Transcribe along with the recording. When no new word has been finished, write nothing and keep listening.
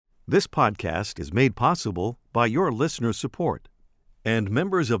This podcast is made possible by your listener support. And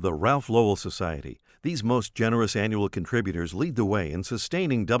members of the Ralph Lowell Society, these most generous annual contributors lead the way in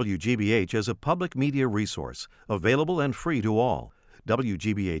sustaining WGBH as a public media resource, available and free to all.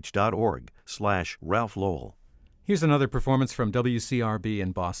 WGBH.org/Ralph Lowell. Here's another performance from WCRB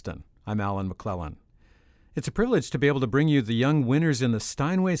in Boston. I'm Alan McClellan. It's a privilege to be able to bring you the young winners in the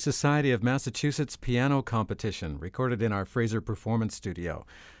Steinway Society of Massachusetts piano competition, recorded in our Fraser Performance Studio.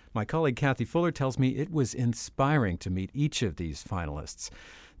 My colleague Kathy Fuller tells me it was inspiring to meet each of these finalists.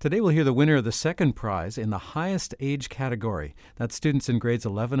 Today we'll hear the winner of the second prize in the highest age category. That's students in grades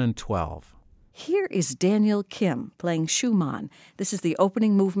 11 and 12. Here is Daniel Kim playing Schumann. This is the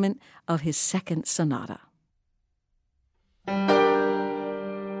opening movement of his second sonata.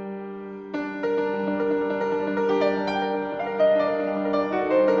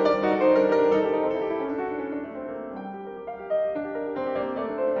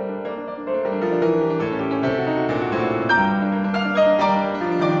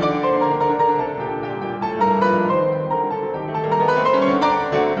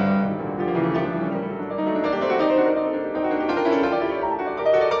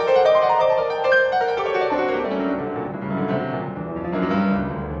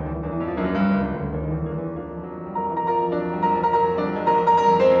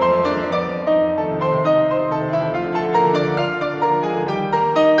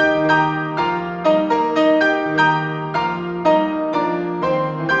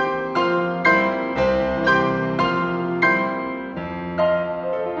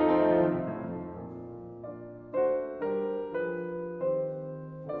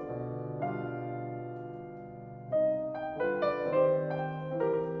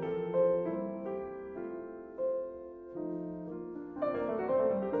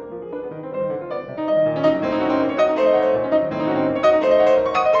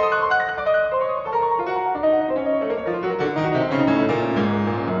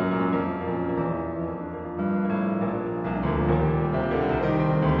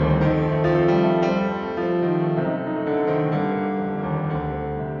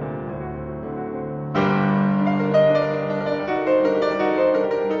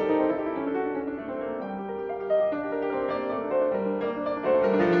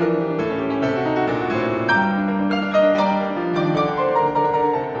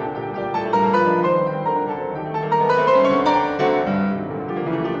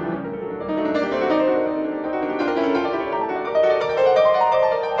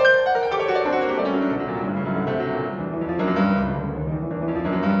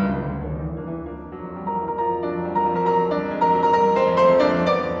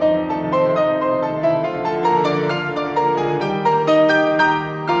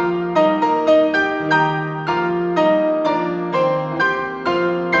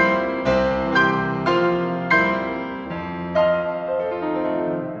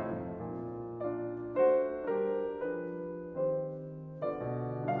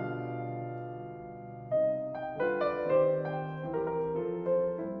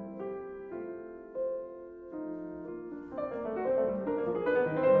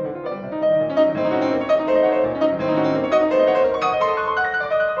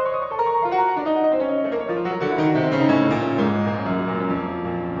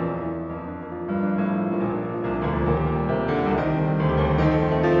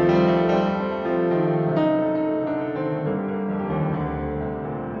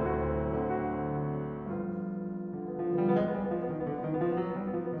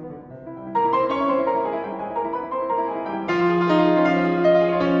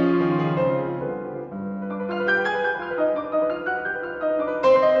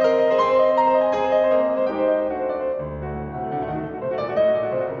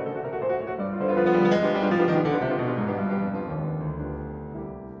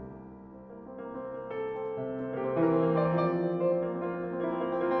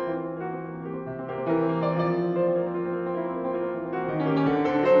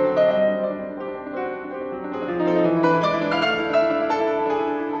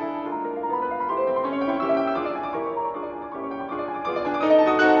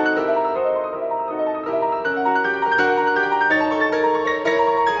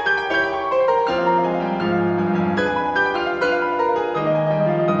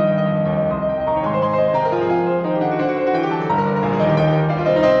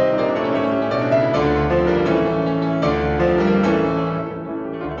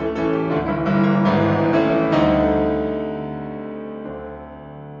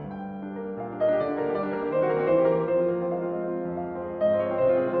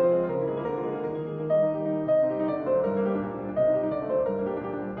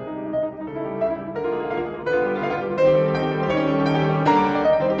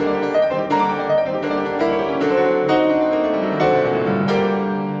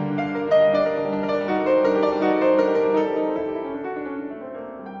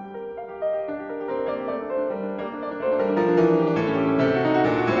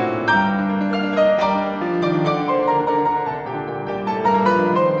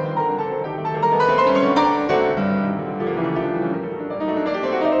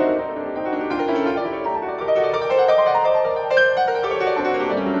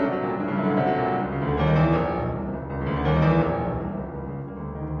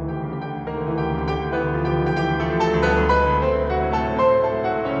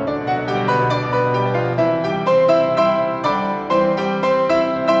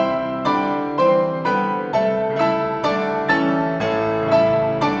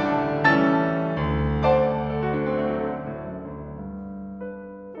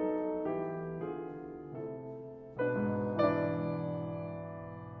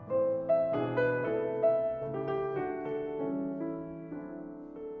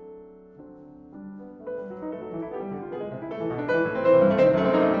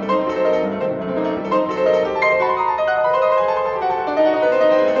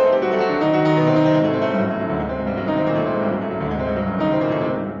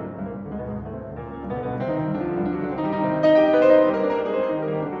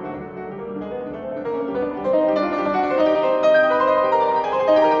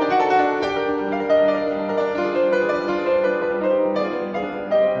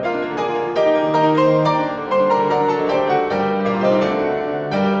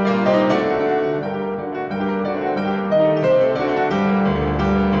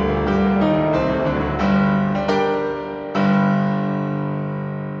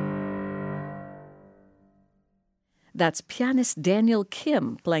 That's pianist Daniel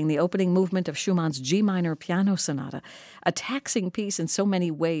Kim playing the opening movement of Schumann's G minor piano sonata. A taxing piece in so many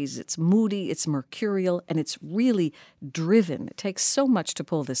ways. It's moody, it's mercurial, and it's really driven. It takes so much to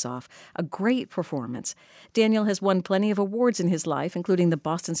pull this off. A great performance. Daniel has won plenty of awards in his life, including the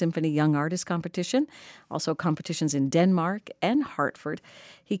Boston Symphony Young Artist Competition, also competitions in Denmark and Hartford.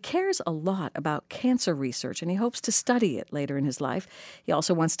 He cares a lot about cancer research, and he hopes to study it later in his life. He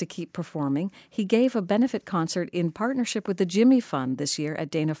also wants to keep performing. He gave a benefit concert in partnership with the Jimmy Fund this year at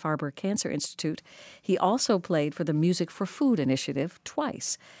Dana-Farber Cancer Institute. He also played for the Music for Food initiative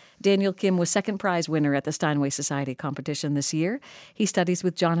twice. Daniel Kim was second prize winner at the Steinway Society competition this year. He studies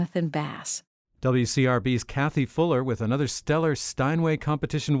with Jonathan Bass. WCRB's Kathy Fuller with another stellar Steinway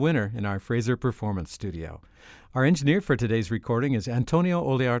competition winner in our Fraser Performance Studio. Our engineer for today's recording is Antonio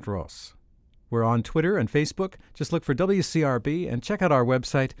Oleart-Ros. We're on Twitter and Facebook. Just look for WCRB and check out our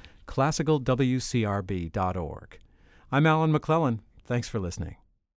website, classicalwcrb.org. I'm Alan McClellan. Thanks for listening.